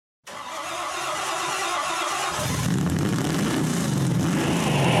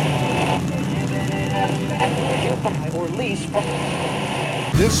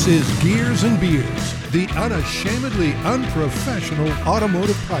This is Gears and Beers, the unashamedly unprofessional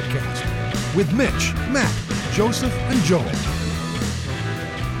automotive podcast with Mitch, Matt, Joseph, and Joel. Alright,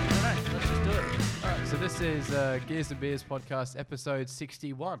 let's just do it. Alright, so this is Gears and Beers podcast episode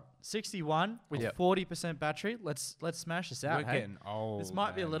 61. 61 with 40% battery. Let's smash this out. We're getting old. This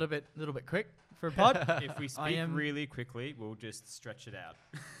might be a man. little bit quick for a pod. If we speak really quickly, we'll just stretch it out.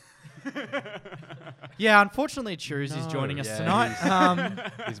 Yeah, unfortunately, Cheers is joining us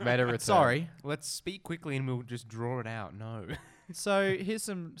tonight. He's made a return. Sorry. Let's speak quickly and we'll just draw it out. No. So here's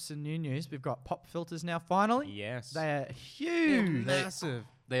some new news. We've got pop filters now. Finally, Yes. they are huge. Massive.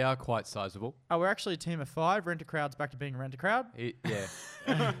 They are quite sizable. Oh, we're actually a team of 5. Rent a Crowd's back to being a Rent a Crowd. Yeah.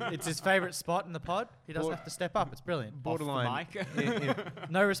 It's his favourite spot in the pod. He doesn't have to step up. It's brilliant. Borderline.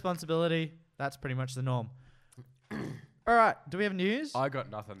 No responsibility. That's pretty much the norm. All right. Do we have news? I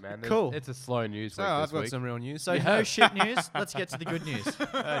got nothing, man. Cool. It's a slow news So week I've this got week. some real news. So no shit news. Let's get to the good news.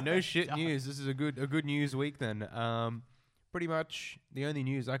 No shit news. This is a good news week then. Pretty much the only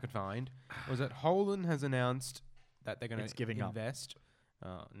news I could find was that Holden has announced that they're going It's to giving up. invest.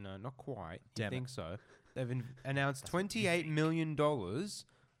 No, not quite. Damn I it. think so. They've announced $28 million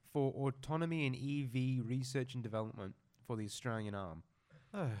for autonomy and EV research and development for the Australian arm.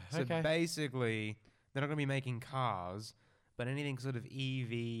 So okay. basically, they're not going to be making cars, but anything sort of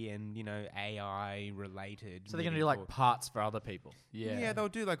EV and, AI related. So they're going to moving do like forward. parts for other people. Yeah, they'll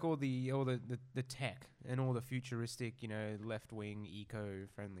do like all the tech and all the futuristic, left wing,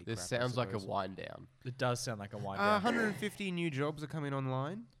 eco-friendly. This crap, I sounds like a suppose. wind down. It does sound like a wind down. 150 new jobs are coming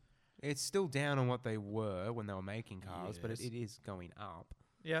online. It's still down on what they were when they were making cars, but it is going up.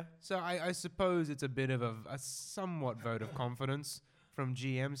 Yeah. So I suppose it's a bit of a somewhat vote of confidence from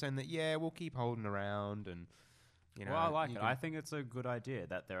GM saying that we'll keep holding around and Well, I like you it. can- I think it's a good idea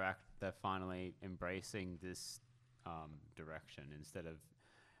that they're finally embracing this direction instead of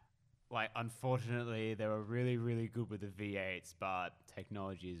unfortunately, they were really, really good with the V8s, but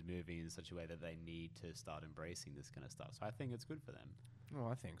technology is moving in such a way that they need to start embracing this kind of stuff. So I think it's good for them. Well,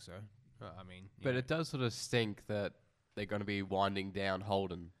 I think so. I mean, But it does sort of stink that they're going to be winding down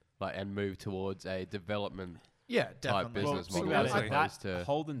Holden and move towards a development Yeah, type definitely. business Well, model so as that opposed to...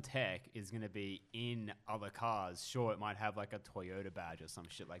 Holden Tech is going to be in other cars. Sure, it might have like a Toyota badge or some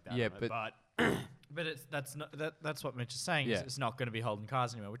shit like that. Yeah, on it, but- But that's what Mitch is saying. Yeah. Is it's not going to be Holden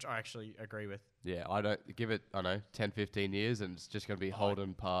cars anymore, which I actually agree with. Yeah, I don't give it, 10, 15 years and it's just going to be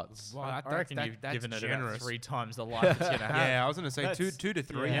Holden parts. Well, I reckon you've that's given it generous. about 3 times the life it's going to have. Yeah, I was going to say That's- 2 to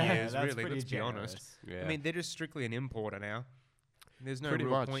 3 yeah, years, that's really. pretty Let's be honest. generous. Yeah. I mean, they're just strictly an importer now. There's no Pretty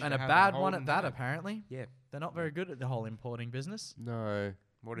real much. point And to a having bad one Holden at that, there. apparently. Yeah. They're not very good at the whole importing business. No.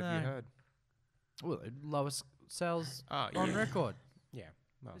 What have you No. heard? Well, lowest sales Oh, on yeah. record. Yeah.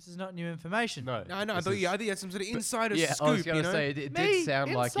 Well. This is not new information. No. No, I know. I This thought is- I think you had some sort of insider yeah, scoop. I was going you to know? say, it Me? did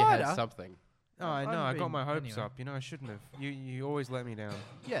sound like you had Insider? something. Oh, I know. I I'm got my being- hopes anyway. up. I shouldn't have. You always let me down.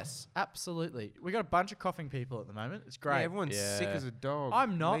 Yes, absolutely. We got a bunch of coughing people at the moment. It's Yeah, great. everyone's sick Yeah. as a dog.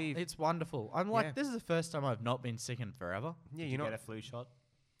 I'm not. Leave. It's wonderful. I'm like, Yeah. this is the first time I've not been sick in forever. Yeah, Did you're you not. get a flu shot?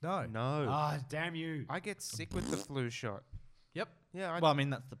 No. No. Ah, damn you. I get sick with the flu shot. Yep. Yeah, Well, I mean,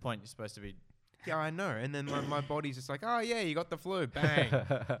 that's the point. You're supposed to be. yeah, I know. And then my body's just like, oh yeah, you got the flu. Bang.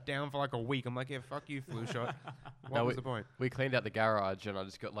 Down for like a week. I'm like, yeah, fuck you, flu shot. What No, was the point? We cleaned out the garage and I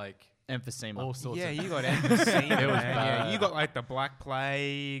just got Emphysema. all sorts Yeah, of... you got emphysema. It was man. Yeah, bad. you got like the Black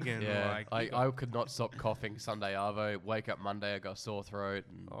Plague and Yeah, like. I could not stop coughing Sunday arvo. Wake up Monday, I got a sore throat.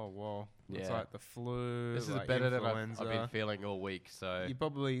 And Oh well, it's Yeah. like the flu. this is like better than I've influenza. been feeling all week. So You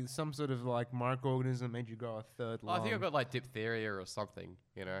probably some sort of like microorganism made you grow a third lung. I think I've got like diphtheria or something.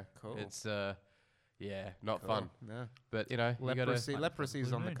 Cool. It's not Cool. fun. No. But you know, Leprosy. you Leprosy's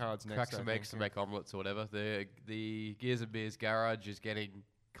blue on the moon. cards next. gotta crack I some think, eggs to yeah. make omelets or whatever. The Gears and Beers garage is getting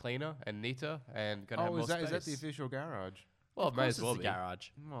cleaner and neater and gonna have Oh, more is that space. the official garage? Well, Of it may course as well it's be. the garage.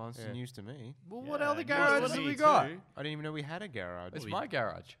 Well, it's Yeah. news to me. Well, what Yeah, other news garages to have me we got? too. I didn't even know we had a garage. It's my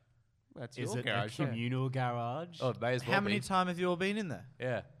garage. That's Is your it garage. a communal garage? Oh, it may as well How many be. times have you all been in there?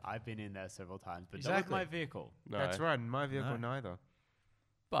 Yeah. I've been in there several times, but not Exactly. with my vehicle. No. That's right. In my vehicle, No. neither.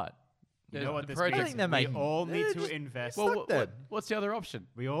 But You yeah, know what the this project- I means? think they're We making- all need they're to just- invest. Well, Fuck what's the other option?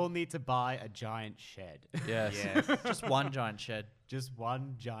 We all need to buy a giant shed. Yes. Just one giant shed. Just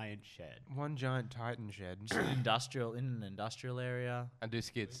one giant shed. One giant Titan shed. In an industrial area. And do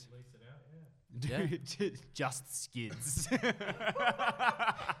skids. Yeah. Just skids.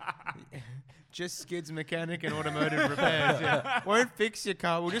 Just skids, mechanic, and automotive repairs. Yeah. Won't fix your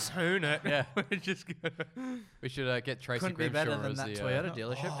car. We'll just hoon it. Yeah. We're just We should get Tracy Couldn't be Grimshaw better than as that the Toyota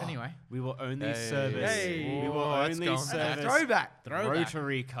dealership. Anyway, We will only Hey. service. Hey. We will Whoa, that's only gone. service throwback.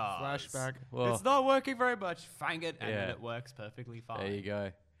 rotary cars. flashback. Well, It's not working very much. Fang it, and then Yeah. it works perfectly fine. there you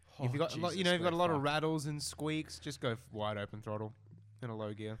go. If you got, Jesus, you've got a we're lot of fucked. rattles and squeaks, just go wide open throttle in a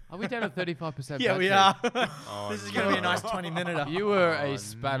low gear. Are we down at 35%? Yeah, we battery? are. Oh, This is going to be a nice 20-minute. You were Oh, a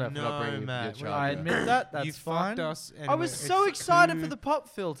spanner for no, not bringing Matt, your we- I charger. admit that. That's you fine. fucked us. I was so excited for the pop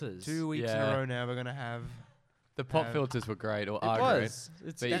filters. 2 weeks in Yeah. a row now. We're gonna have The pop filters were great, or It are was.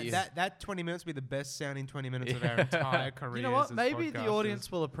 It's But that, you- that 20 minutes will be the best sounding 20 minutes of our Yeah. entire career. you know what? Maybe the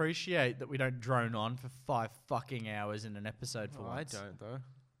audience will appreciate that we don't drone on for 5 fucking hours in an episode for I once. don't though.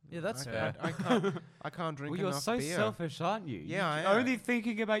 Yeah, that's I fair. can't. I can't drink Well, you're enough so beer. selfish, aren't you? Yeah, I You're am. only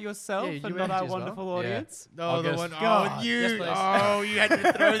thinking about yourself Yeah, you and not empty our as well. wonderful Yeah. audience. Oh, the August. one. God. Oh, you. Yes, please. Oh, you had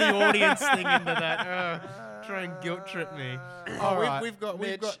to throw the audience thing into that. Try and guilt trip me. All we've- right. we've got-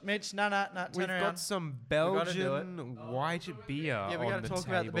 we've Mitch, got- Mitch, no, turn We've around. got some gotta do it. Belgian white beer. Yeah, we on got to the talk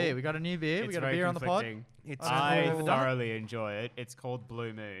about the table. beer. We got a new beer. We It's got a very beer on the pod. conflicting. It's I called- thoroughly enjoy it. It's called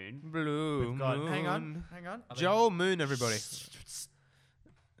Blue Moon. Blue We've got- Moon. Hang on, hang on. Joel Moon, everybody.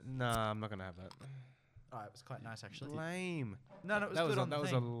 Nah, I'm not gonna have that. Oh, it was quite nice actually. Lame. No, it was That good was a, on the that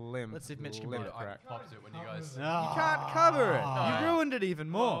was a thing. limp. Let's see if Mitch can limp beat it. I crack. popped it when you guys. You can't cover it. No. You ruined it even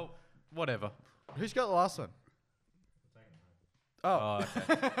more. Well, whatever. Who's got the last one? Oh,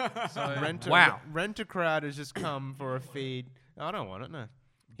 okay. So, Rent-A-Crowd has just come for a feed. I don't want it. No.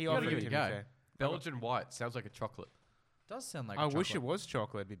 He gotta offered give it it to a me. go. okay. Belgian white sounds like a chocolate. Does sound like. I a wish it chocolate. was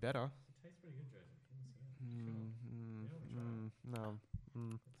chocolate. It'd be better. No.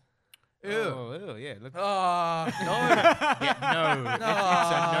 Ew. Oh, ew, yeah. Look. Oh, No. It's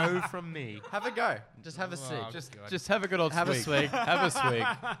a no from me. Have a go. Just have a Oh, sip. just have a good old Have a swig. swig. Have a swig.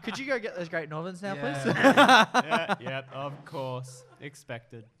 Could you go get those Great Northerns now, please? Yeah, of course.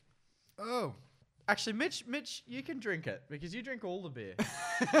 Expected. Oh. Actually, Mitch, you can drink it because you drink all the beer.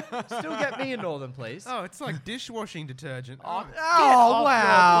 Still get me a Northern, please. Oh, it's like dishwashing detergent. Oh, Bloody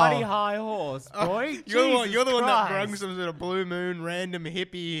wow. high horse, boy. You're the one that Christ. brung some sort of Blue Moon random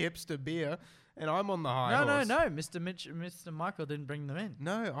hippie hipster beer, and I'm on the high horse. No. Mr. Michael didn't bring them in.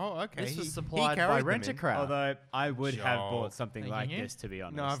 No, oh, okay. This was he supplied carried by them in. Rent-A-Crowd. Although I would have Joel. bought something Thanking like you. this, to be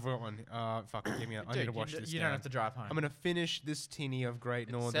honest. No, I've got one. Fuck it, give me. I need to wash this You down. don't have to drive home. I'm gonna finish this tinny of Great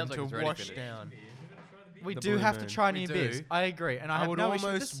It Northern sounds like to it's already wash finished. down. we the do Blue have Moon. to try We new do. beers. I agree, and I I have would no issue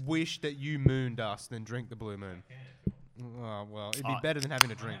with almost this. wish that you mooned us, then drink the Blue Moon. Oh, well, it'd be better than having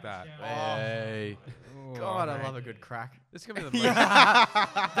to drink that. Hey. Oh, God, I mate. love a good crack. This is gonna be the most.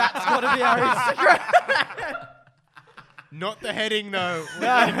 That's got to be our Instagram. Not the heading, though. We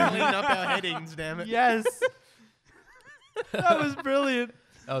gotta clean up our headings, damn it. Yes. That was brilliant.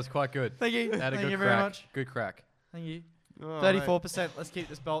 That was quite good. Thank you. Had a Thank good you crack. very much. Good crack. Thank you. Oh, mate. 34%. Let's keep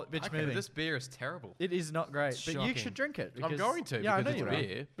this bitch Okay, moving. this beer is terrible. It is not great, but you Shocking. should drink it. I'm because- going to Yeah, I because know it's you will.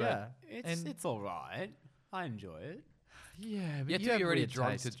 beer. But Yeah. It's, And- it's all right. I enjoy it. Yeah, but you have you to have be already weird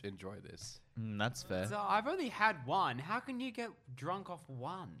drunk taste. to enjoy this. That's fair. So I've only had one. How can you get drunk off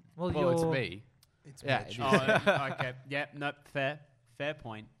one? Well, it's me. It's Yeah, Mitch. it Oh, okay. Yeah, no, fair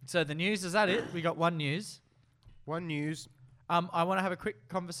point. So the news, is that it? We got one news. One news. I want to have a quick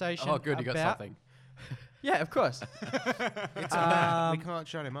conversation. Oh, good. You got about- something. Yeah, of course. It's a Matt. We can't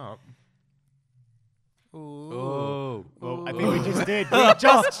shut him up. Ooh. Oh. Well, I think we just did. We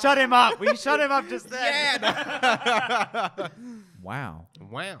just shut him up. We shut him up just then. Wow.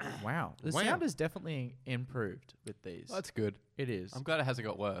 Wow. Wow. The Wow. sound has definitely improved with these. That's good. It is. I'm glad it hasn't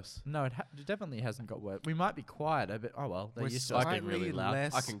got worse. No, it definitely hasn't got worse. We might be quieter, but oh well. They We're used to us being slightly really loud.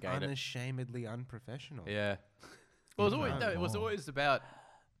 less I can gain it. unashamedly unprofessional. Yeah. Well, it was always, No. no, it was always about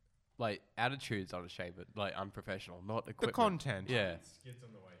like attitudes unashamed, but like unprofessional, not The equipment. content. Yeah.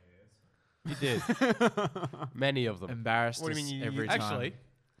 You did. Many of them. Embarrassed What do you us mean you- every you- time. Actually,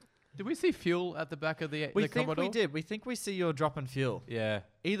 did we see fuel at the back of the we the think Commodore? we did. We think we see you're dropping fuel. Yeah.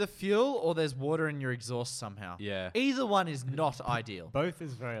 Either fuel or there's water in your exhaust somehow. Yeah. Either one is not ideal. Both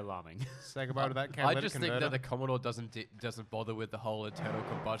is very alarming. Say goodbye to that I catalytic just think converter. that the Commodore doesn't bother with the whole internal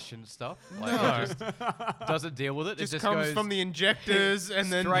combustion stuff. Like it just doesn't deal with it. just it just comes goes from the injectors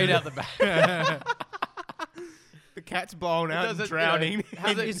and then straight out the back. the cat's blown out and doesn't, you know, drowning.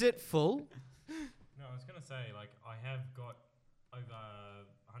 has it- Is it full? No, I was gonna say, like, I have got over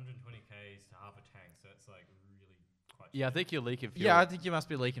 120 k's to half a tank, so it's like really quite. Yeah, I think you're leaking fuel. Yeah, I think you must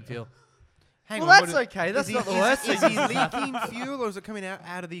be leaking fuel. Hang Well, on, that's okay. That's not the worst Is thing he that's happened. leaking fuel or is it coming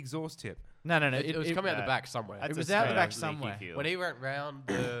out of the exhaust tip? No. It was coming out the back somewhere. That's It a was out the straight back up leaky somewhere. fuel. When he went round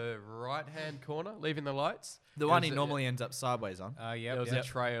the right-hand corner, leaving the lights, The it one was he a- normally ends up sideways on. Yeah. there was a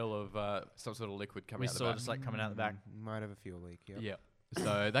trail of some sort of liquid coming We out the saw back. just like coming out the back. Might have a fuel leak. Yep. Yeah.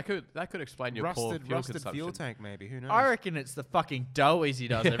 So that could explain your poor Rusted, fuel rusted consumption. fuel tank, maybe. Who knows? I reckon it's the fucking doughs he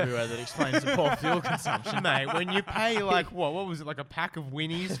does everywhere that explains the poor fuel consumption. Mate, when you pay like what was it, like a pack of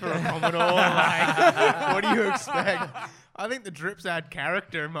Winnies for a Commodore? Like, what do you expect? I think the drips add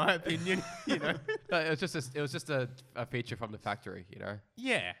character, in my opinion. You know. No, it was just a feature from the factory, you know.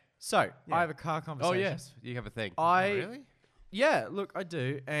 Yeah. So Yeah. I have a car conversation. Oh yes, you have a thing. Really? Yeah, look, I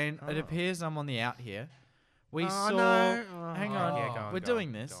do, and it appears I'm on the out here. We saw. No. Hang Oh, on, yeah, go on, we're go doing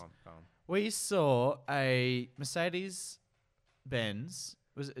on, this. go on. We saw a Mercedes-Benz.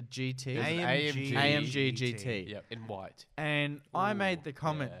 Was it a GT? AMG GT. Yeah, in white. And I made the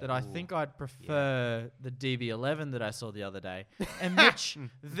comment that I think I'd prefer the DB11 that I saw the other day. And Mitch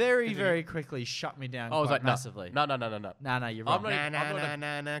very, very quickly shut me down I was quite like, massively. no. No, you're I'm wrong.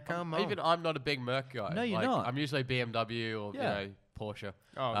 not Come on. Even I'm not a big Merc guy. No, you're Like, not. I'm usually BMW or Yeah. Porsche.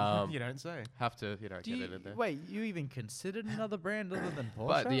 Oh, you don't say. Have to Do get you, it in there. wait, you even considered another brand other than Porsche?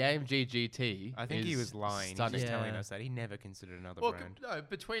 But the AMG GT. I think he is was lying. He's Stunning. just telling Yeah. us that he never considered another Well, brand. no,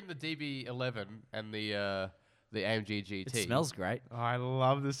 between the DB11 and the AMG GT. it smells great. Oh, I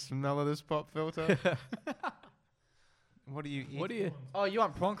love the smell of this pop filter. What do you eat? What do you? Oh, you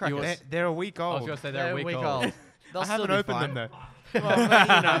want prawn crackers? They're a week I was old. gonna say they're a week old. They'll I haven't still be opened fine. them though. Well, but,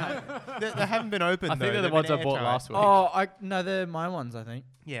 you know, they haven't been opened. I think they're the ones I bought last week. Oh, no, they're my ones, I think.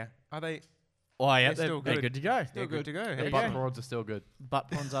 Yeah. Are they? Oh, yeah, They're still they're good. good to go. They're good to go. There The you butt go. prawns are still good. Butt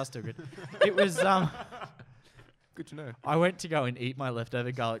prawns are still good. It was Good to know. I went to go and eat my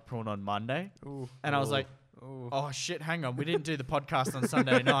leftover garlic prawn on Monday, Ooh. and I was like, Ooh. "Oh shit, hang on, we didn't do the podcast on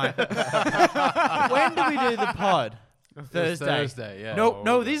Sunday night. When do we do the pod? Thursday. Thursday, yeah.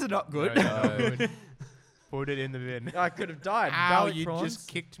 No, these are not good. No. Put it in the bin. I could have died. Ow, Garlic you prawns. just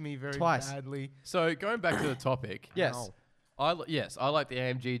kicked me very Twice. badly. So going back to the topic. Yes. Ow. I like the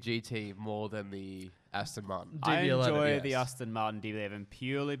AMG GT more than the Aston Martin. I DB11, enjoy the yes. Aston Martin DB11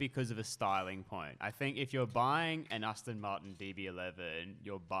 purely because of a styling point. I think if you're buying an Aston Martin DB11,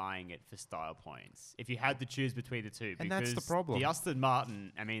 you're buying it for style points. If you had to choose between the two, And that's the because problem. The Aston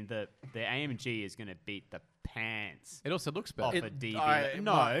Martin, I mean, the AMG is going to beat the pants It also looks off better. a DB11. I-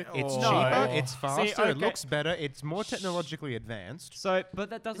 No, my- It's Oh. cheaper. No. It's faster. It okay. looks better. It's more technologically advanced. So,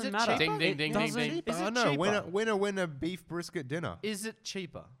 but that doesn't it matter. cheaper? Ding, ding, It ding, doesn't- ding, ding. Is Oh it no! cheaper? Winner beef brisket dinner. Is it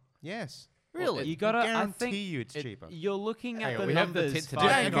cheaper? Yes. Really? You gotta. I guarantee think you it's cheaper. You're looking at Hang the on, we have the numbers. tint to but- do.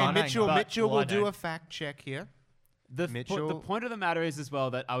 Hang on, hang Mitchell. on. Mitchell Well, I will do don't. a fact check here. The Mitchell. point of the matter is as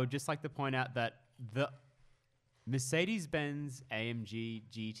well that I would just like to point out that the Mercedes-Benz AMG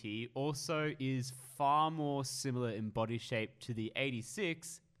GT also is far more similar in body shape to the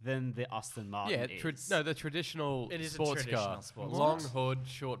 86 than the Aston Martin Yeah, is. the traditional It is a sports traditional car. sports Long car. hood,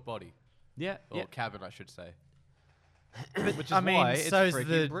 short body. Yeah, Or yeah. cabin, I should say. But Which is I mean, why it's so's freaking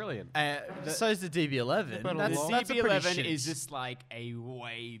the brilliant. So's the DB11. But That's, The that's a pretty DB11 shit. is just like a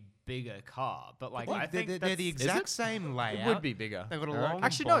way bigger car, but like Well, I think they're that's the exact same layout. It would be bigger. They've got a Alright. long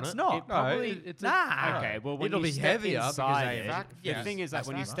Actually, no, it's bonnet. not. It probably- it's a- nah. Okay, well, when It'll you be step heavier because inside they it, fact- the yes. thing is that That's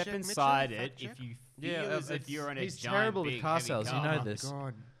when you fact step check, Mitchell, inside fact it, check. if you Yeah, feel as if it's- you're in a he's giant, terrible with big, car heavy sales, you car. know this.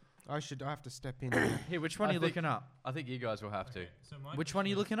 God, I have to step in. Here. Here, which one I are you think- looking up? I think you guys will have to. So my Which one are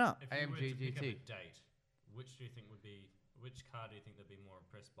you question looking up? is, if you were AMG to pick up GT. a date, which do you think would be? Which car do you think they'd be more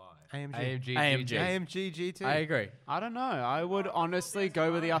impressed by? AMG AMG. GT. AMG GT. I agree. I don't know. I would honestly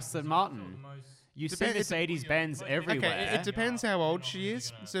go with the Aston Martin. You see Depends- Mercedes-Benz Okay, everywhere. Okay, it depends how old she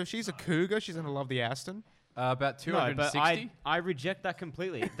is. So if she's a cougar, she's gonna love the Aston. About No, but 260. I reject that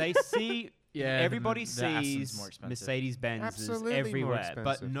completely. They see Yeah, everybody the Aston's sees more expensive. Mercedes-Benzes Absolutely more everywhere, but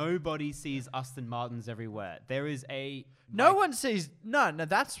expensive. nobody sees Aston Martins everywhere. There is a No one sees. No,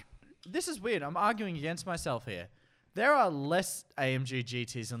 this is weird. I'm arguing against myself here. There are less AMG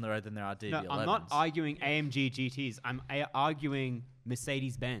GTs on the road than there are DB11s. No, I'm not arguing AMG GTs. I'm arguing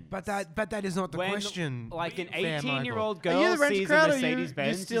Mercedes-Benz. But that is not the When, question. like an Fair, 18-year-old Are you girl the rent sees crowd a or you- Mercedes-Benz,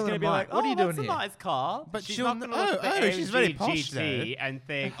 you're she's stealing going to be a like, mic? What are you doing that's a here?" nice car. But she's she'll not going to kn- look at oh, the oh, she's AMG very posh, GT and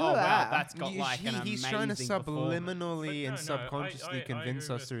think, oh, wow, that's got like an He's amazing trying to performance. subliminally But and no, subconsciously I convince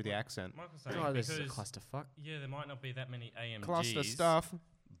agree us with through the what accent. Michael's saying, Oh, this is a because, clusterfuck. yeah, there might not be that many AMGs. Cluster stuff.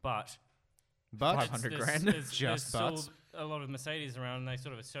 But But 500 there's- grand. There's Just still butts. a lot of Mercedes around, and they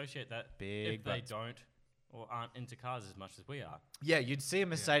sort of associate that Big if they butts. don't or aren't into cars as much as we are. Yeah, you'd see a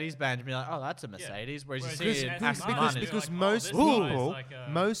Mercedes band and be like, "Oh, that's a Mercedes." Whereas Whereas you you see see an Aston Aston Martin, Martin. it's because like, oh, most this guy is people like a-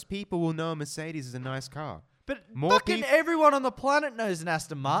 most people will know a Mercedes is a nice car. But More fucking peop- everyone on the planet knows an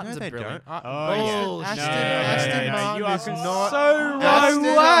Aston Martin's No, a they brilliant. don't. Oh, Aston, no, Aston no, no, Martin you are is not. so wrong. Aston No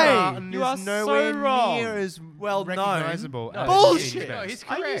way. Martin You is are so nowhere wrong. near as Well known. recognizable. No, as Bullshit. Mercedes-Benz. No, he's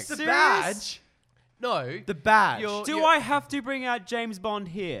I correct. used the Serious? badge. No. The badge. Do I have to bring out James Bond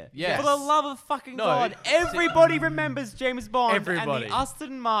here? Yes. For the love of fucking No. God. Everybody remembers James Bond Everybody. and the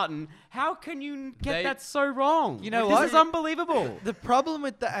Aston Martin. How can you get They- that so wrong? You know This what? is unbelievable. The problem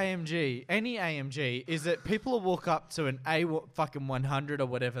with the AMG, any AMG, is that people will walk up to an fucking 100 or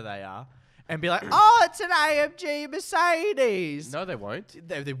whatever they are and be like, "Oh, it's an AMG Mercedes." No, they won't.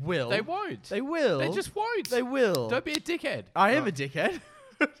 They will. They won't. They will. They just won't. They will. Don't be a dickhead. I am a dickhead.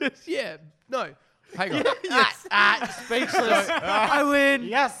 Yeah. No. Hang on. Speechless. I win.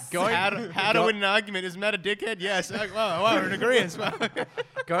 Yes. How to win an argument? Isn't that a dickhead? Yes. Well, we're in agreement.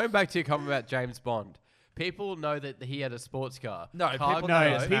 Going back to your comment about James Bond, people know that he had a sports car. No, car people No,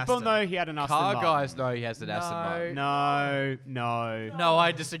 know it's an people Aston. know he had an Aston Car Martin. guys know he has an Aston Martin. No. No,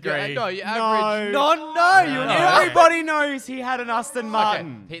 I disagree. Yeah, no, your average. No, you're Everybody knows he had an Aston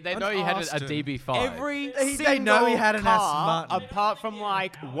Martin. Okay. They know he had a Aston. DB5. Every They know he had an car, Aston Martin. apart from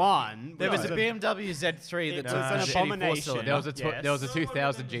like one. There was a which BMW Z3 It that was was an a shitty abomination. four-cylinder. there was a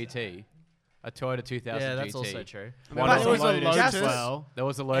 2000 GT, a Toyota 2000 Yeah, that's GT. also true. One But was it was a Lotus Lotus. as well, There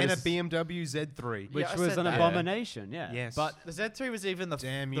was a And Lotus. a BMW Z3. which Yeah, I was said an that. abomination. Yeah. Yes. But the Z3 was even the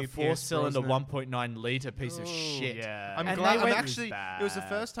Damn you, Pierce four-cylinder Brosnan. 1.9 litre piece of shit. Yeah. I'm And glad. they went- It was the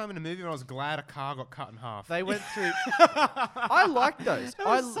first time in a movie when I was glad a car got cut in half. They went through. I like those. That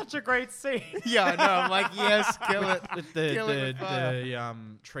I was such a great scene. yeah, I know. I'm like, yes, kill it. with Kill it with fire.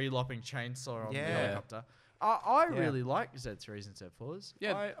 the tree lopping chainsaw on the Yeah. helicopter. I Yeah. really like Z3s and Z4s.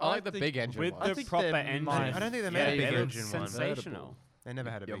 Yeah, I like the think- big engine With one. I the think proper they're engine. my I don't think they made yeah, a big they look engine one. sensational. They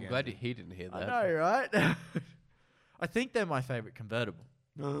never had a Yeah, big I'm glad engine. he didn't hear that. I know, right? I think they're my favorite convertible.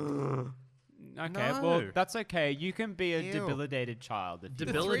 Okay, well, No. that's okay. You can be a Ew. debilitated child. If you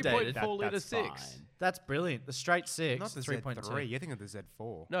The want. Debilitated? 3.4 litre That's 6. fine. That's brilliant. The straight six, Not the 3.2. Z3. You're thinking of the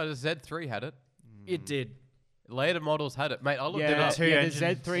Z4. No, the Z3 had it. It did. Later models had it. Mate, I looked it Yeah, up. two yeah, the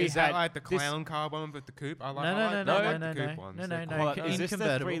engines. Z3 Is that had like the this- clown car one with the coupe? I like, No, I no, like, no, I no, like no, the no, coupe no. ones. No, They're no, cool. Well, no. is this the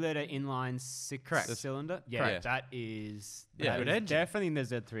Convertible. 3-liter inline six Correct. cylinder? Yeah. Correct. That is Yeah. Good is engine. definitely the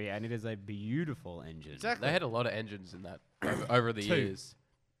Z3, and it is a beautiful engine. Exactly. They had a lot of engines in that over the Two. years.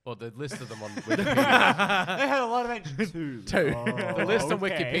 Well, the list of them on Wikipedia. They had a lot of engines. Two. The list on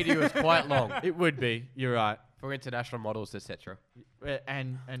Wikipedia was quite long It would be. You're right. for international models, etc.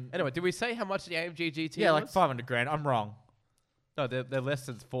 And Anyway, did we say how much the AMG GT yeah, was? like 500 grand. I'm wrong. No, they're less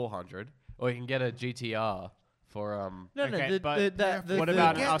than 400. Or you can get a GTR for No, Okay, no. but The, what the,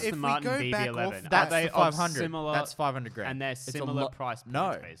 about get- an if Aston we Martin go back DB11? off- Are That's they the of 500. similar? That's 500 grand. And they're It's a similar lot- price points,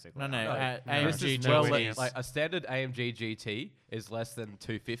 No. basically. No, no. No, AMG this is no well, ways. like a standard AMG GT is less than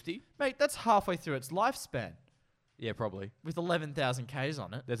 250. Mate, that's halfway through its lifespan Yeah, probably. with 11,000 Ks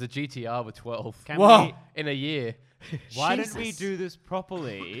on it. There's a GTR with 12 Can Whoa. we, in a year. why don't we Jesus. do this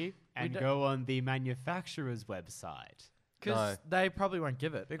properly and don't- go on the manufacturer's website? Because they probably won't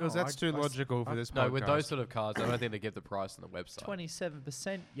give it. Because Oh, that's too logical for this No, podcast. with those sort of cars, I don't think they give the price on the website.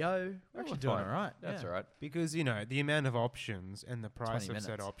 27%, yo. We're actually doing fine. all right. That's yeah. all right. Because, you know, the amount of options and the price 20 of said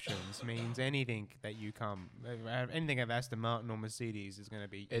minutes. options means anything that you anything of Aston Martin or Mercedes is going to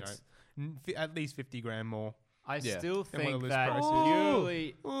be, It's- at least 50 grand more. I Yeah. still what the think list that price is.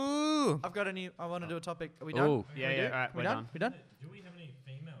 purely. Ooh. I've got I want to do a topic. Are we done? Ooh, Yeah, We yeah, do? alright, we we're done? done. We done? Do we have any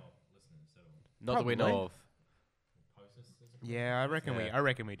female listeners that will not that we Probably. know of. post us? Yeah, I reckon Yeah. I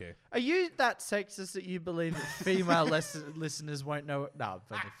reckon we do. Are you that sexist that you believe that female listeners won't know it? No,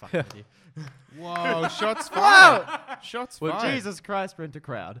 I'm only fucking with you. Whoa, shots Wow. fired. Shots Well, fired. Jesus Christ, rent a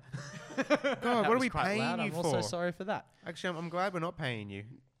crowd. God, That what are was we quite paying loud. you I'm for? also sorry for that. Actually, I'm glad we're not paying you.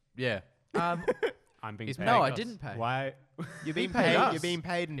 Yeah. I'm being He's paid. No, I us. didn't pay. Why? You're being paid us. You're being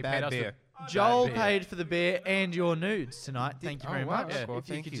paid in He bad paid us beer. Joel beer. paid for the beer and your nudes tonight. Thank you Oh, very wow. much. Well, If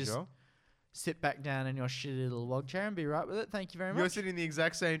you thank could you, just Joel. sit back down in your shitty little log chair and be right with it. Thank you very You're much. sitting in the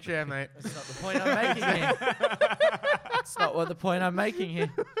exact same chair, mate. That's not the point I'm making here. That's not what the point I'm making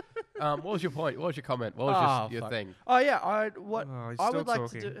here. What was your point? What was your comment? What was Oh, your fuck. thing? Oh yeah, Oh, he's I still would like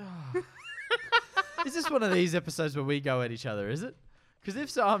talking. to do. Is this one of these episodes where we go at each other? Is it? Because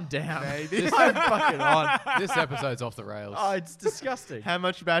if so, I'm down. Maybe. I'm fucking on. This episode's off the rails. Oh, it's disgusting. How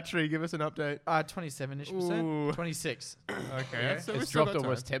much battery? Give us an update. 27-ish Ooh. percent. 26. Okay. So it's dropped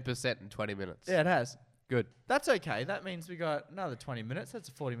almost 10% in 20 minutes. Yeah, it has. Good. That's okay. That means we got another 20 minutes. That's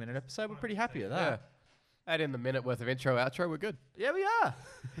a 40-minute episode. We're pretty happy with that. Add in the minute worth of intro, outro, we're good. Yeah, we are.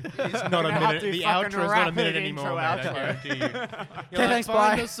 It's not a gonna have minute. to The fucking outro is not a rapid minute intro, anymore, mate. I outro. guarantee you. You're Okay, thanks,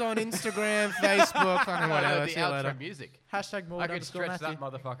 find bye. us on Instagram, Facebook, fucking whatever. the See you later. outro music. Hashtag more I could stretch that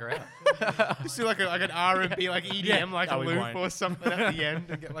motherfucker out. Just do like an R&B, like EDM, like No, a we loop won't. or something at the end,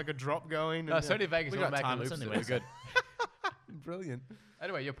 and get like a drop going. No, and, Sony Vegas We will got make a time, loop, it's so only we're good. Brilliant.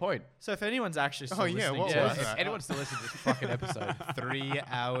 Anyway, your point. So if anyone's actually still Oh, yeah, listening what to Yeah, was us, if that? anyone's still listening to this fucking episode. 3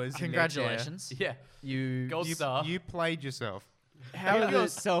 hours. congratulations. Yeah. You. Gold You, star. you played yourself. How Give are the,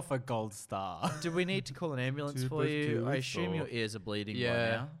 yourself a gold star. do we need to call an ambulance Two for plus you? two I is assume four. your ears are bleeding by Yeah.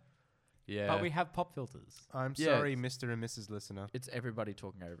 now. Yeah. But we have pop filters. I'm Yeah. sorry, Mr. and Mrs. Listener. It's everybody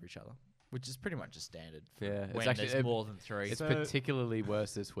talking over each other, which is pretty much a standard. For Yeah, it's when actually- there's more than three. It's So- particularly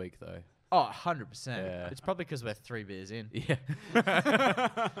worse this week, though. Oh, 100%. Yeah. It's probably because we're 3 beers in. Yeah.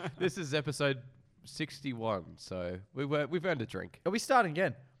 This is episode 61, so we've earned a drink. Are we starting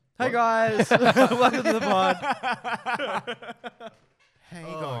again? Hey guys, welcome to the pod. Hey,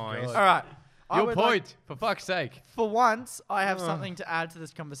 guys. All right. I Your would point, like- for fuck's sake. for once, I have something to add to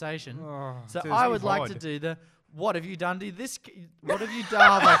this conversation. Oh, So says I you would like to bod. do the what have you done to this? What have you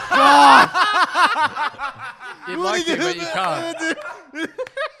done? Oh my God! You'd like to, but you can't.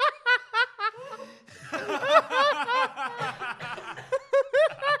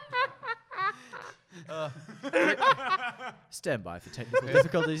 Stand by for technical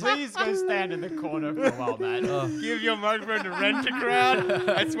difficulties. Please go stand in the corner for a while, man. Give your microphone to rent a crowd.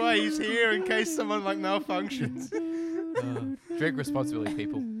 That's why he's here, in case someone like malfunctions. Drink responsibly,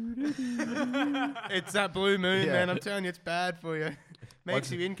 people. It's that blue moon, Yeah. man. I'm telling you, it's bad for you. Makes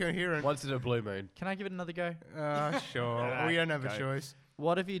Once- you incoherent. Once in a blue moon. Can I give it another go? Sure. Alright, We don't have a go. choice.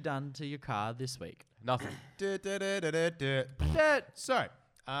 What have you done to your car this week? Nothing. So,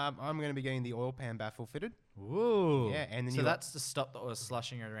 I'm going to be getting the oil pan baffle fitted. Ooh. Yeah, and then so you- that's to stop the oil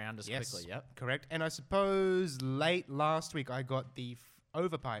slushing around as quickly. Yep. Correct. And I suppose late last week I got the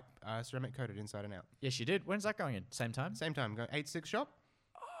overpipe ceramic coated inside and out. Yes, you did. When's that going in? Same time? Same time, going 8-6 shop.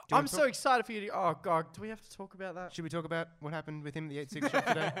 Do you I'm wanna so talk- excited for you to. Oh God, do we have to talk about that? Should we talk about what happened with him at the 8-6 shop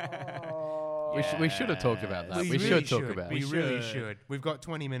today? We should have talked about that. We really should talk about We it. really should. We've got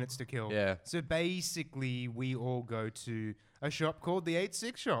 20 minutes to kill. Yeah. So basically, we all go to a shop called the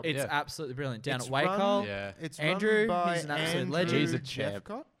 8-6 shop. It's Yeah. absolutely brilliant. Down It's at Wacol. Yeah. It's Andrew, run by he's an absolute Andrew legend. He's a champ.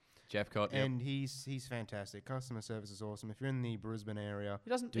 Jeffcott, Jeff Cott. Yep. and he's fantastic. Customer service is awesome. If you're in the Brisbane area, He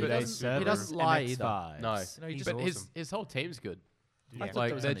doesn't. Do He they doesn't, serve he doesn't lie either. MX-5s? No. No, he He's just. But awesome. his whole team's good. I thought Like,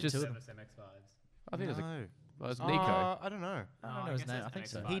 there was they're only just- two of them. I think it's no. well, it's Nico. I don't know. I don't know his name. I think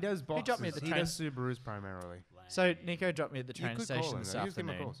so. He does boxes. He dropped me at the He train. does Subarus primarily. So Nico dropped me at the You train could station call him, this though. Just give him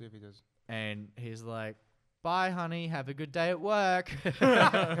a call, afternoon, see if he does. and he's like, "Bye, honey. Have a good day at work." When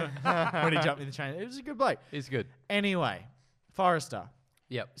he jumped me the train, it was a good bloke. He's good. Anyway, Forrester.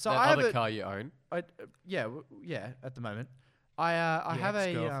 Yep. So that I have other a- car you own. Yeah. At the moment, I have a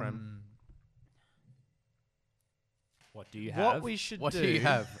ex-girlfriend. What do you have? what we should What do. do you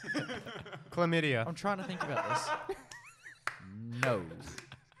have? Chlamydia. I'm trying to think about this. No.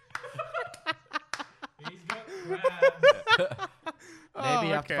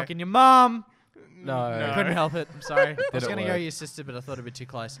 Maybe after okay. fucking your mum. No. No. Couldn't help it. I'm sorry. I was Didn't gonna go work. your sister, but I thought it'd be too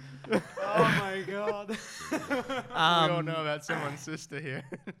close. Oh my god. We all know about someone's sister here.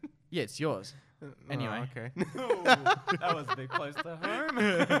 Yeah, it's yours. Anyway. Oh, okay. That was a bit close to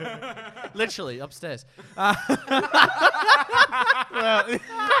home. Literally upstairs.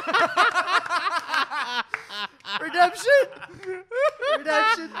 Redemption.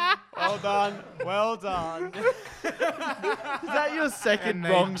 Redemption. Well done. Well done. Is that your second And they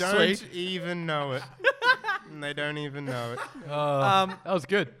wrong don't sweep? even know it. And they don't even know it. Um, That was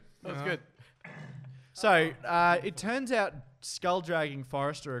good. That was good. So it turns out skull dragging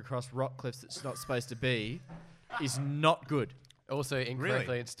Forrester across rock cliffs that's not supposed to be is not good. Also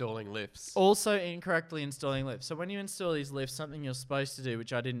incorrectly installing lifts. Also incorrectly installing lifts. So when you install these lifts, something you're supposed to do,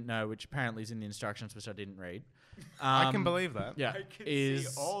 which I didn't know, which apparently is in the instructions, which I didn't read. I can believe that. Yeah, I can is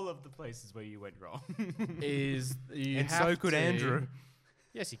see all of the places where you went wrong. is you And have so could to- Andrew.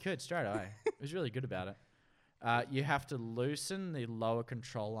 Yes, he could straight away. He was really good about it. You have to loosen the lower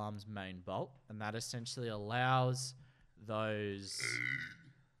control arm's main bolt, and that essentially allows those.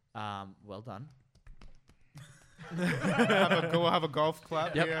 Well done. We'll have a golf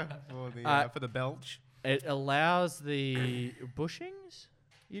clap Yep. here for the belch. It allows the bushings,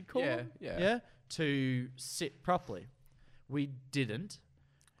 you'd call Yeah, them, yeah. to sit properly. We didn't,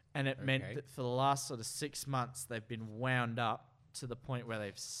 and it meant Okay. that for the last sort of 6 months, they've been wound up to the point where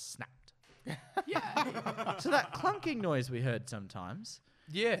they've snapped. So that clunking noise we heard sometimes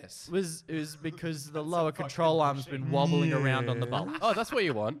Yes. was because the lower control arm's been wobbling around on the bolt. Oh, that's what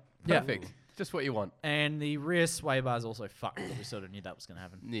you want. Yeah. Perfect. Just what you want. And the rear sway bar is also fucked. But we sort of knew that was going to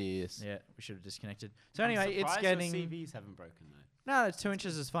happen. Yes. Yeah, we should have disconnected. So anyway, it's getting. CVs haven't broken though. No, it's 2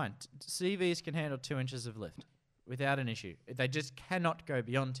 inches is fine. CVs can handle 2 inches of lift without an issue. They just cannot go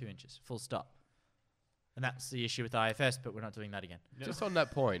beyond 2 inches. Full stop. And that's the issue with IFS, but we're not doing that again. Just on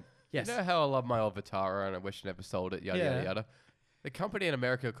that point. Yes. You know how I love my old Vitara and I wish I never sold it, yada, Yeah. yada, yada. The company in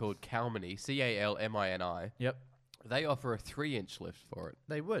America called Calmini, Calmini, Yep, they offer a 3-inch lift for it.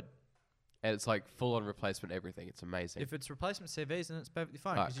 they would. And it's like full-on replacement everything. It's amazing. If it's replacement CVs, then it's perfectly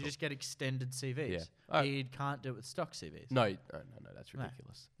fine Alright, because you cool. just get extended CVs. Yeah. Alright. You can't do it with stock CVs. No, that's No.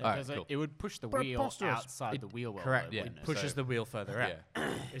 ridiculous. Yeah, Alright, Because cool. it would push the But wheel preposterous. outside It- the wheel well. Correct. though, Yeah. wouldn't it? Pushes So- the wheel further out.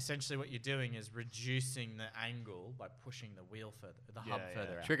 Yeah. Essentially, what you're doing is reducing the angle by pushing the wheel further, the hub Yeah,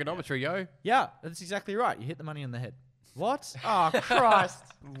 further out. Trigonometry, yo. Yeah, that's exactly right. You hit the money on the head. What? Oh, Christ.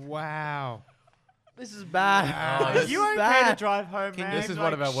 Wow. This is bad. Oh, This You is okay bad. to drive home, Can man? This is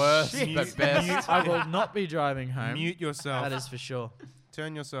one of our worst, but best. I will not be driving home. Mute yourself. That is for sure.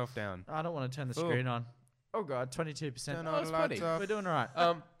 Turn yourself down. I don't want to turn the Oh. screen on. Oh, God, 22%. Turn Oh, all it's the lights funny. off. We're doing all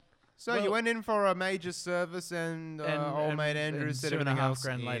right. So Well- you went in for a major service, and old mate Andrew and said 2.5 everything else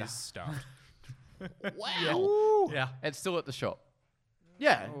grand later. is stuffed. Yeah. And still at the shop.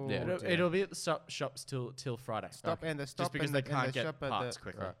 Yeah. Oh, It'll, dear. it'll be at the shops till Friday. Stop and the stop Just because and they the, can't and the get shop at parts the,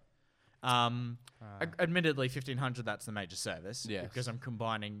 quickly. Right. Admittedly, 1500, that's the major service. Yes. Because I'm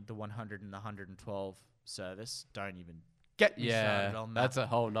combining the 100 and the 112 service. Don't even get me Yeah, started on that. that's a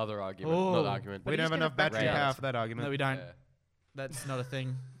whole nother argument. Oh. Not argument. We But don't he's have gonna enough battery back power out. for that argument. No, we don't. Yeah. That's not a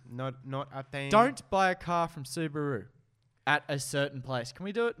thing. Not a thing. Don't buy a car from Subaru at a certain place. Can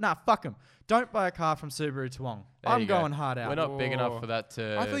we do it? Nah, fuck them. Don't buy a car from Subaru Toowong. There I'm you go. going hard out. We're not big enough Oh. for that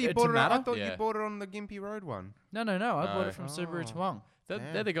to. I thought you It bought to it. I matter? thought Yeah. you bought it on the Gympie Road one. No. I bought No. it from Subaru Oh. Toowong.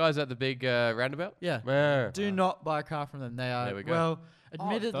 They're the guys at the big roundabout? Yeah. Yeah. Do not buy a car from them. They are There we go. well.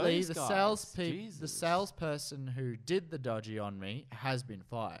 Admittedly, those the guys. the Jesus. salesperson who did the dodgy on me has been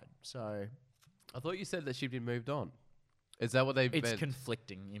fired. So I thought you said that she'd been moved on. Is that what they it's meant?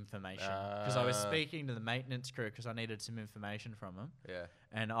 conflicting information. Because I was Ah. speaking to the maintenance crew because I needed some information from them, Yeah.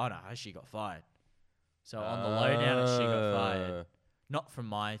 and oh no, she got fired. So on the lowdown, she got fired. Ah. Not from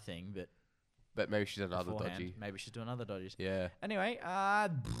my thing, but But maybe she's another beforehand. dodgy. Maybe she's doing other dodges. Yeah. Anyway,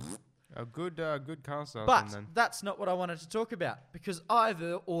 A good car salesman but then. that's not what I wanted to talk about because I've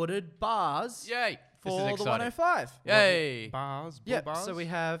ordered bars Yay. for this is the exciting. 105. Yay. Bars, bull Yeah, bars. so we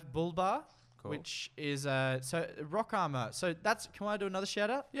have Bull Bar, Cool. which is so Rock Armor. So that's can I do another shout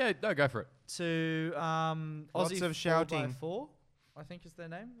out Yeah, no, go for it. to Lots Aussie of shouting. 4x4, I think is their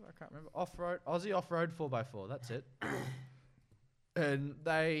name. I can't remember. Aussie Off Road 4x4. That's it. And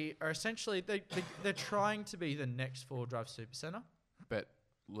they are essentially they're trying to be the next 4-Drive Super Center, But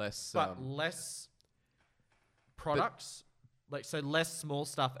less. but less products, like so less small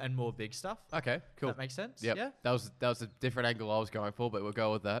stuff and more big stuff. Okay, cool. That makes sense. Yep. Yeah. That was a different angle I was going for, but we'll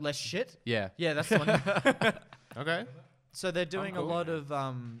go with that. Less shit. Yeah. Yeah, that's the one. Okay. So they're doing a cool. lot of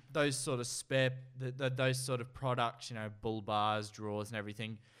those sort of those sort of products, you know, bull bars, drawers, and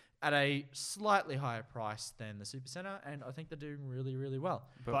everything, at a slightly higher price than the Super Center, and I think they're doing really, really well.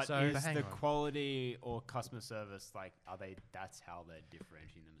 But so is hang the on. quality or customer service like? Are they? That's how they're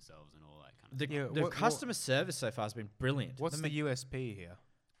differentiating themselves and all that kind of. The, Yeah, the what- customer service so far has been brilliant. What's The the me- USP here?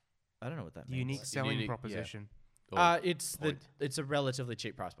 I don't know what that means. Unique selling Unique- yeah. proposition. Or- It's a relatively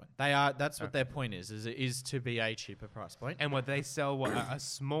cheap price point. That's what their point is it is to be a cheaper price point. And what they sell, what a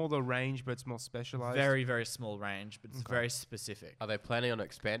smaller range, but it's more specialized. Very, very small range, but it's very specific. Are they planning on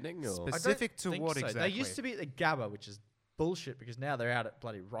expanding? Or? I don't Specific to think what so. exactly? They used to be at the Gabba, which is bullshit because now they're out at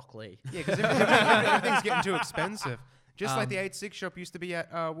bloody Rockley. Yeah, because everything's getting too expensive. Just like the Um, 8.6 shop used to be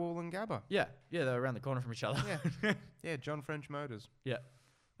at Wall and Gabba. Yeah, they're around the corner from each other. Yeah, yeah. John French Motors. Yeah.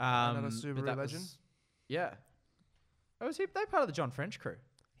 Another but Subaru that legend? was- yeah. Oh, was he? They part of the John French crew.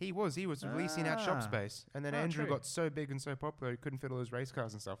 He was leasing out shop Ah. space, and then Oh, Andrew true. got so big and so popular he couldn't fit all his race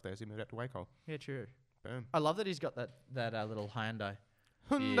cars and stuff there, so he moved out to Waco. Yeah, true. Boom. I love that he's got that little Hyundai.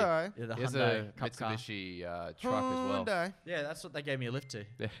 Hyundai. Yeah, the He has Hyundai a Cup car. Mitsubishi truck as well. Hyundai. Yeah, that's what they gave me a lift to.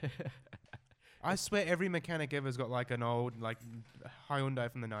 I swear every mechanic ever's got like an old like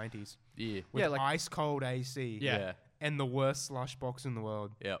Hyundai from the 90s Yeah. with Yeah, like- ice cold AC. Yeah. And the worst slush box in the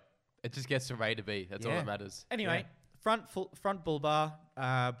world. Yep. It just gets from A to B. That's all Yeah. that matters. Anyway, front bull bar,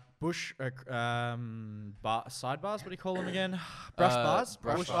 bush sidebars. What do you call them again? Brush bars,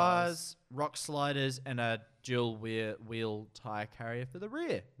 brush bush bars, rock sliders, and a dual wheel tire carrier for the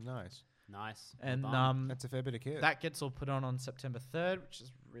rear. Nice. Nice. And Well done. That's a fair bit of kit. that gets all put on September 3rd, which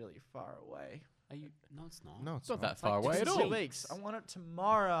is really far away. Are you? No, it's not. no, It's not that far away It's at in all. 2 weeks. I want it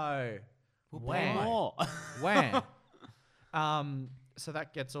tomorrow. We'll When? pay more. When? so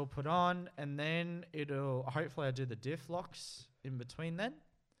that gets all put on, and then it'll hopefully I do the diff locks in between then,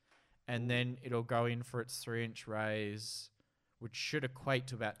 and then it'll go in for its 3-inch raise, which should equate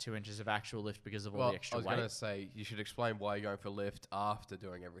to about 2 inches of actual lift because of all Well, the I extra was going to weight. say you should explain why you're going for lift after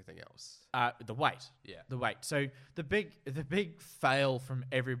doing everything else. The weight. Yeah. The weight. So the big fail from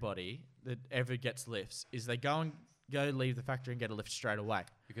everybody that ever gets lifts is they go leave the factory and get a lift straight away.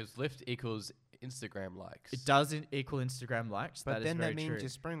 Because lift equals Instagram likes. It does equal Instagram likes. But that then is very that means true. your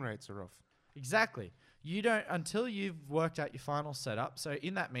spring rates are off. Exactly. You don't until you've worked out your final setup. So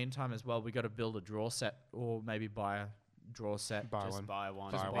in that meantime as well, we got to build a draw set or maybe buy a draw set. Buy Just one. buy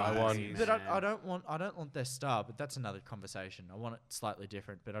one. Just Just buy buy one. But I don't want their star. But that's another conversation. I want it slightly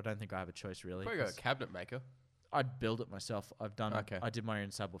different. But I don't think I have a choice really. Probably got a 'cause cabinet maker. I'd build it myself. Okay. I did my own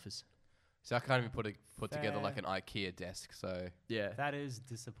subwoofers. So I can't even put together Fair. like an IKEA desk. So Yeah. That is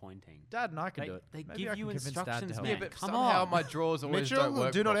disappointing. Dad and I can They- do it. they Maybe give I you can convince Dad to instructions, help man. me. Come somehow on. my drawers always don't Mitchell,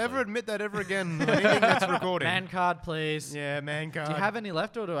 work. do not properly. ever admit that ever again on anything that's recorded. Man card, please. Yeah, man card. Do you have any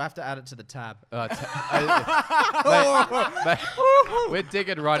left, or do I have to add it to the tab? Mate, we're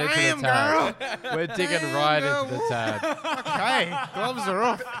digging right into Damn, the tab. We're digging right into the tab. Okay, gloves are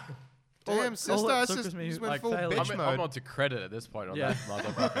off. All Damn, it sister, I took just was me, went like, full failing. bitch I'm mode. on to credit at this point on Yeah. that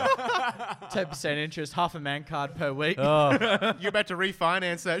motherfucker. 10% interest, half a man card per week. You're about to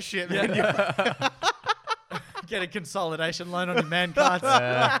refinance that shit, man. Get a consolidation loan on your man cards.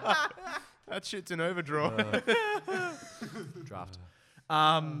 That shit's an overdraw. Draft.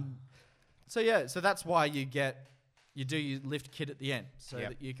 So that's why you do your lift kit at the end, so Yep.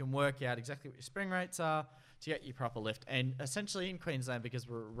 that you can work out exactly what your spring rates are to get your proper lift. And essentially in Queensland, because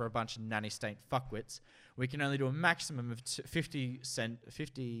we're a bunch of nanny state fuckwits, we can only do a maximum of 50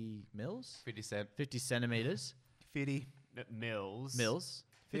 mils, 50 cent. 50 centimeters, 50. Mils.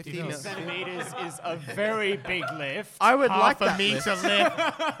 50 50 mils. centimeters is a very big lift. I would like Half a that meter lift.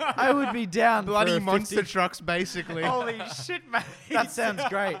 lift. I would be down Bloody for a monster 50. trucks, basically. Holy shit, mate. That sounds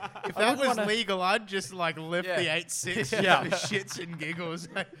great. If I that would was wanna- legal, I'd just like lift Yeah. the 8.6 Yeah. with shits and giggles.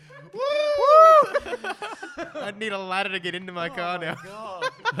 I'd need a ladder to get into my car now.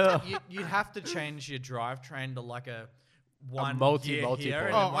 You'd have to change your drivetrain to like a one multi- gear here and multi-point.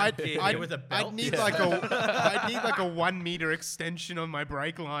 then Oh, one I'd, gear I'd, here with a belt. I'd need like a 1 meter extension on my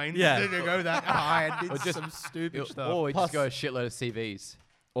brake lines Yeah. to go that high. I did Or just- some stupid stuff. Or we Plus- just go a shitload of CVs.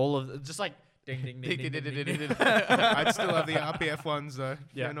 all of just like ding ding ding ding. ding, ding, ding. I'd still have the RPF ones though.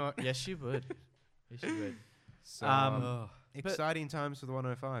 Yeah. Why not? Yes, you would. Yes, you would. So, but- exciting times for the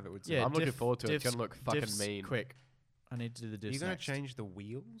 105, it would say. Yeah, I'm looking diff- forward to it. It's diffs- gonna look fucking diffs mean. Quick. I need to do the diffs. Are you going to next. change the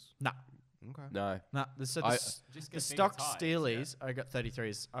wheels? No. Okay. No. No, so I- Just the get bigger stock tyres, Steelies, I got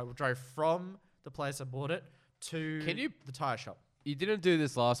 33s. I drove from the place I bought it to Can you- the tyre shop. You didn't do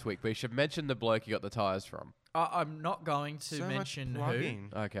this last week, but you should mention the bloke you got the tires from. I'm not going to So mention much who,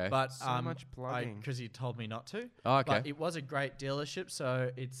 plugging. Okay. but So much plugging. because he told me not to. Oh, okay. But it was a great dealership. So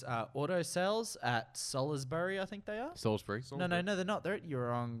it's auto sales at Salisbury, I think they are. Salisbury. No, they're not. They're at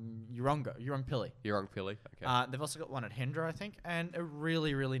Urongpilly. You're on Pilly. Okay. They've also got one at Hendra, I think, and a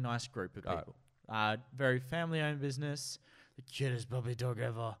really, really nice group of Alright. people. Very family-owned business. The cutest puppy dog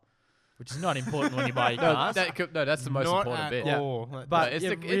ever, which is not important when you buy your no, cars. that's the most Not important at bit. Yeah. all. But it's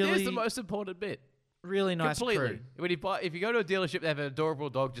yeah, it is really- the most important bit. Really nice Completely. crew. If you go to a dealership, they have an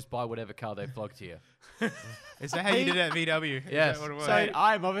adorable dog. Just buy whatever car they flog to you. Is that how you did it at VW? Yes. Is that what it was? So- Mate,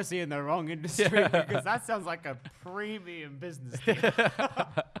 I'm obviously in the wrong industry because that sounds like a premium business deal. Talk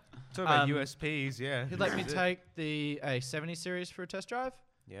about um, USPs, yeah. He let me take a 70 series for a test drive,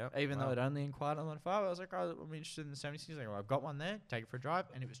 Yeah. even though it only inquired on 105. I was like, oh, I'm interested in the 70 series. Like, well, I've got one there. Take it for a drive,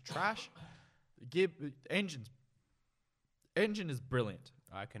 and it was trash. Engine is brilliant.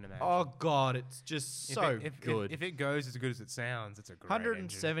 I can imagine. Oh god, it's just If so it- if, good. If it goes as good as it sounds, it's a great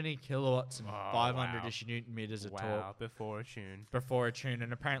 170 kilowatts and Oh, 500-ish newton meters engine. of Wow, torque before a tune. before a tune,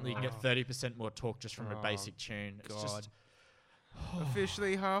 and apparently you can get Oh. 30% more torque just from a Oh, basic tune. It's God. just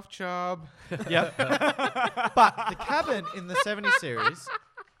Officially half chub. yep. But the cabin in the 70 series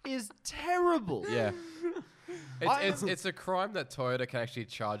is terrible. Yeah. It's a crime that Toyota can actually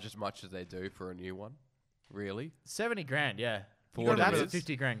charge as much as they do for a new one. Really? 70 grand, yeah. For You what got it that's a is.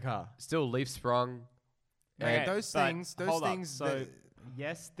 50 grand car. Still leaf sprung. Mate, And those but things, hold up, things. So, that-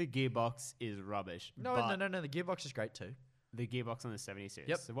 yes, the gearbox is rubbish. No, but no. The gearbox is great too. The gearbox on the 70 series.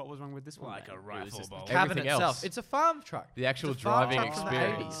 Yep. So what was wrong with this one? Like then? a It was rifle just- bolt. Cabin Everything itself. else. It's a farm truck. The actual It's a farm driving truck from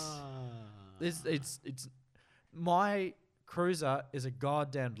the experience. 80s. It's my Cruiser is a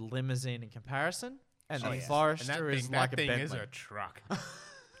goddamn limousine in comparison, and Oh, the yeah. and Forester is like a thing Bentley. is a truck.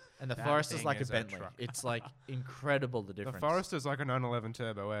 And the that Forester's thing like a is a Bentley. truck. It's like incredible the The difference. Forester's like a 911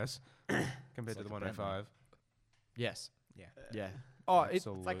 Turbo S compared It's to the like a Bentley. 105. Yes. Yeah. Yeah. Oh, it's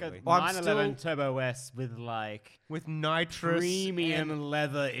It's like a Well, I'm 911 Turbo S with like with nitrous premium and-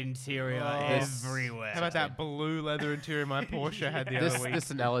 leather interior This- everywhere. How about that blue leather interior my Porsche had the This other week?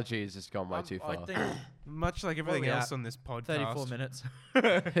 this analogy has just gone way too I far. think Much like everything we else at? on this podcast. 34 minutes.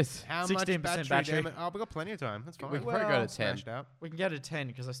 It's- How 16% much battery? battery. damage? Oh, we got plenty of time. That's fine. We can probably go to 10. Smashed out. We can go to 10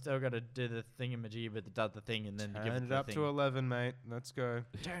 because I still got to do the thingamajig with the thing and then give Turn it it the up thing. to 11, mate. Let's go.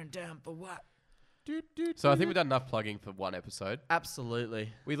 Turn down for what? So I think we've done enough plugging for one episode.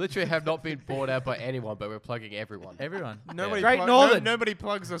 Absolutely. We literally have not been bought out by anyone, but we're plugging everyone. Everyone. Nobody, Great plug- Northern. nobody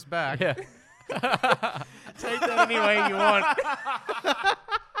plugs us back. Yeah. Take that any way you want.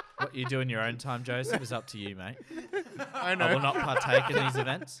 What you do in your own time, Joseph, is up to you, mate. I I know. will not partake in these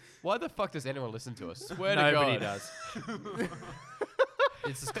events. Why the fuck does anyone listen to us? Swear to Nobody God. does.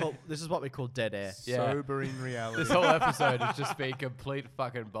 This is what we call dead air. Yeah. Sobering reality. This whole episode has just been complete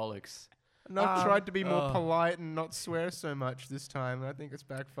fucking bollocks. And I've tried to be more oh. polite and not swear so much this time. I think it's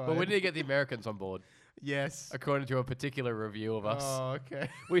backfired. But we need to get the Americans on board, yes. according to a particular review of us. Oh, okay.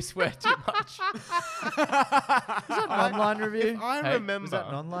 We swear too much. Was that an online review? If I Hey, remember. Was that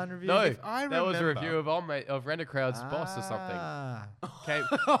an online review? No, If I that was a remember- review of Render Crowd's boss or something. Ah.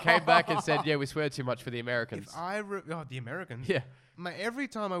 Came back and said, yeah, we swear too much for the Americans. If the Americans. Yeah. Every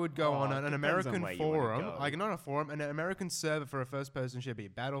time I would go on Oh, an depends on American where you wanna forum, go. like not a forum, an American server for a first-person shooter, be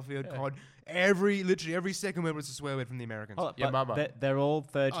it Battlefield, Yeah. COD, literally every second word was a swear word from the Americans. Hold up, Your but mama. They're all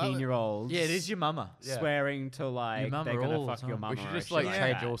 13-year-olds. Yeah, it is your mama. Yeah. Swearing to like mama they're gonna all the fuck your time. mama. We should or just shit like like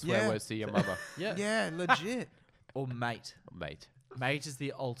change that. all swear Yeah. words to your mama, Yeah. Yeah, legit. Or mate. mate. Mate is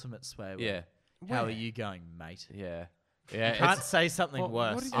the ultimate swear word. Yeah. How are Where? you going, mate? Yeah. Yeah. Can't It's, say something What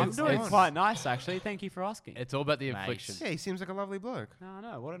worse. is I'm It's doing on. quite nice actually. Thank you for asking. it's all about the Mate. infliction. Yeah, he seems like a lovely bloke.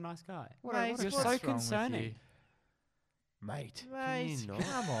 No, what a nice guy. What a- Mate, what a you're bloke. so what's wrong with concerning. you? Mate. Mate, you not?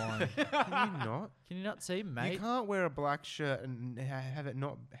 come on. Can you not? Can you not see, You mate? can't wear a black shirt and have it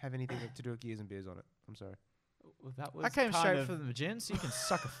not have anything to do with gears and beers on it. I'm sorry. Well, that was I came kind straight of- from the gym, so you can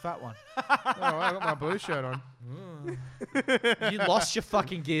suck a fat one. Oh, I got my blue shirt on. You lost your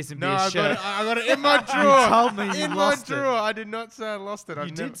fucking gears and No, beers I shirt. got it in my drawer. You told me you in lost my it. drawer. I did not say I lost it.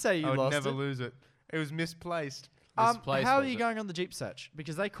 You did say you I would lost never it. lose it. It was misplaced. Misplaced, How are was you it? going on the Jeep search?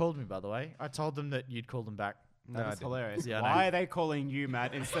 Because they called me, by the way. I told them that you'd call them back. No, I That's didn't. hilarious. Yeah, I Why know. are they calling you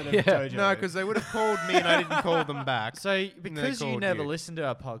Matt instead of Yeah. Jojo? No, because they would have called me and I didn't call them back. So because you called never you. listened to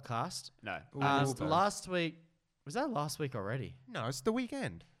our podcast, no. Ooh, last week was that last week already? No, it's the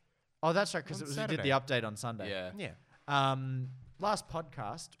weekend. Oh, that's right, because On we did the Saturday. update on Sunday. Yeah. Yeah. Last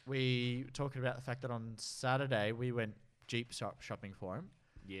podcast we were talking about the fact that on Saturday we went Jeep shopping for him,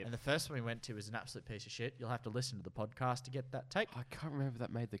 Yep. and the first one we went to was an absolute piece of shit. You'll have to listen to the podcast to get that take. I can't remember if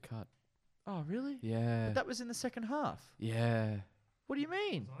that made the cut. Oh, really? Yeah. But that was in the second half. Yeah. What do you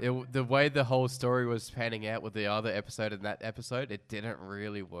mean? The way the whole story was panning out with the other episode and that episode, it didn't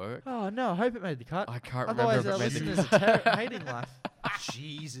really work. Oh no, I hope it made the cut. I can't Otherwise, remember our if it made the listeners are hating life.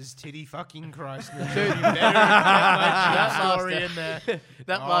 Jesus, titty fucking Christ. Dude, you better get that my last story ep- in there.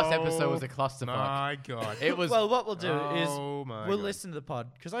 That last episode was Oh a clusterfuck. My God. It was. Well, what we'll do is Oh my we'll God. listen to the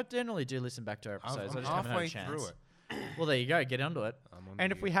pod because I generally do listen back to our episodes. I'm I just haven't had halfway a chance. through it. Well, there you go. Get onto it. I'm on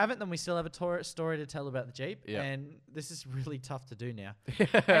And the if we haven't, then we still have a story to tell about the Jeep. Yeah. And this is really tough to do now. This-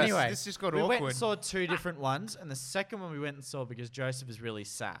 Anyway, this just got we went awkward. and saw two different ones, and the second one we went and saw because Joseph is really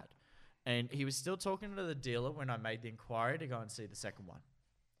sad, and he was still talking to the dealer when I made the inquiry to go and see the second one.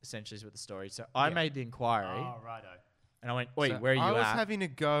 Essentially, is what the story. So I Yeah. made the inquiry, Oh, righto. and I went, "Wait, So where are you I was at?" having a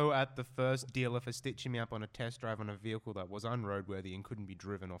go at the first dealer for stitching me up on a test drive on a vehicle that was unroadworthy and couldn't be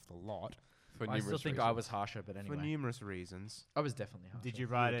driven off the lot for I still numerous think I reasons. was harsher, but anyway, for numerous reasons. I was definitely harsher. Did you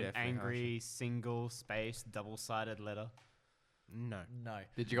write an definitely angry single space double-sided letter? No. No.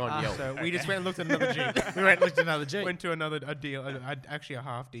 Did you go on Yelp? So we just went and looked at another Jeep. We went and looked at another Jeep. Went to another actually a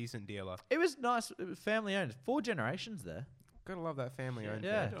half decent dealer. It was nice. It was family owned. 4 generations there. Gotta love that family owned.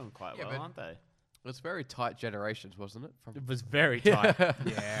 Yeah. They're doing quite Yeah, well, but- aren't they? It's very tight generations, wasn't it? From It was very tight.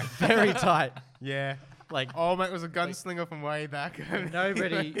 Yeah. Very tight. Yeah. Like Oh, mate was a gunslinger from way back.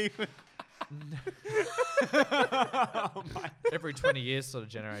 Nobody- every 20 years sort of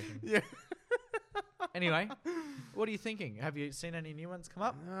generation. Yeah. Anyway, what are you thinking? Have you seen any new ones come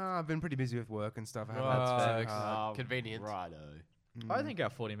up? I've been pretty busy with work and stuff. I haven't Well, had that's to fair. hard. Convenient. Righto. I think our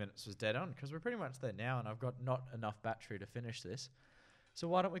 40 minutes was dead on because we're pretty much there now, and I've got not enough battery to finish this. So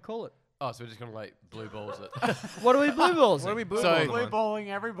why don't we call it? Oh, so we're just gonna like blue balls it. What are we blue balls? What are we blue So- balling Blue on?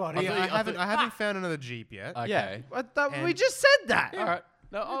 balling everybody. Yeah, I thought- I haven't found another Jeep yet. Okay. Yeah, we And- just said that. All right.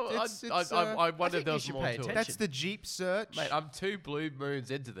 No, It's- it's, I wonder if think there you was should more pay to it. attention. That's the Jeep search. Mate, I'm 2 blue moons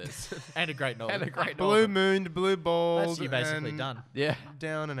into this. And a great novel. and a great Blue Northern. mooned, blue balled. That's you basically and done. Yeah.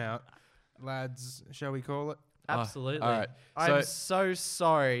 Down and out. Lads, shall we call it? Absolutely. all right. I'm so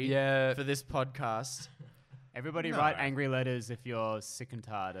sorry Yeah. for this podcast. Everybody write angry letters if you're sick and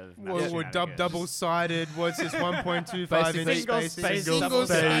tired of Well, math we're shenanigans. double-sided. What's this? 1.25 Basically- inch spacing. double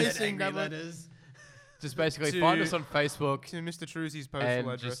spacing, angry double- letters. Just basically To- find us on Facebook To Mr. Truzy's postal and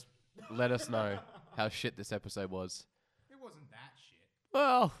address. just let us know how shit this episode was. It wasn't that shit.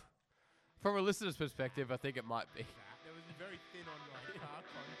 Well, from a listener's perspective, I think it might be. There was very thin on car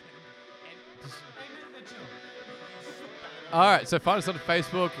content. All right, so find us on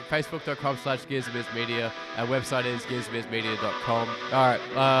Facebook, facebook.com/GearsAndBeersMedia. Our website is gearsandbeersmedia.com. All right,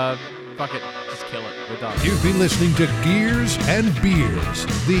 fuck it, just kill it. We're done. You've been listening to Gears and Beers,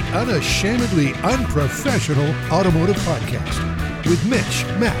 the unashamedly unprofessional automotive podcast with Mitch,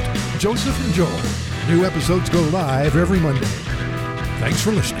 Matt, Joseph, and Joel. New episodes go live every Monday. Thanks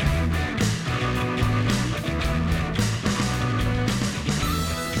for listening.